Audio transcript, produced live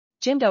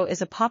Jimdo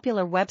is a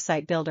popular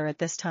website builder at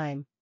this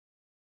time.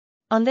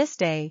 On this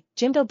day,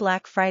 Jimdo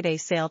Black Friday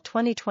Sale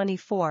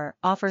 2024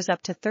 offers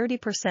up to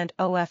 30%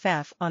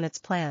 OFF on its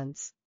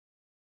plans.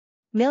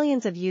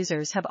 Millions of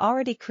users have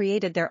already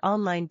created their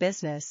online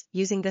business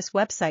using this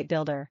website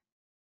builder.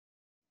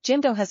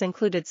 Jimdo has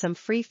included some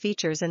free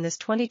features in this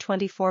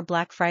 2024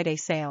 Black Friday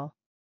sale.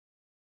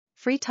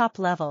 Free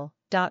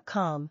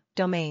top-level.com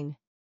domain.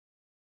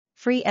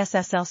 Free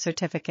SSL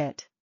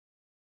certificate.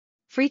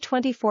 Free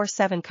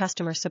 24/7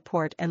 customer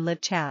support and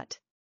live chat.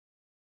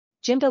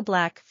 Jimdo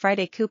Black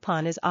Friday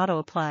coupon is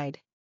auto-applied.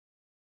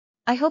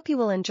 I hope you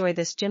will enjoy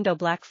this Jimdo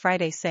Black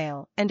Friday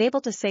sale and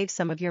able to save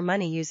some of your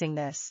money using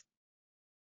this.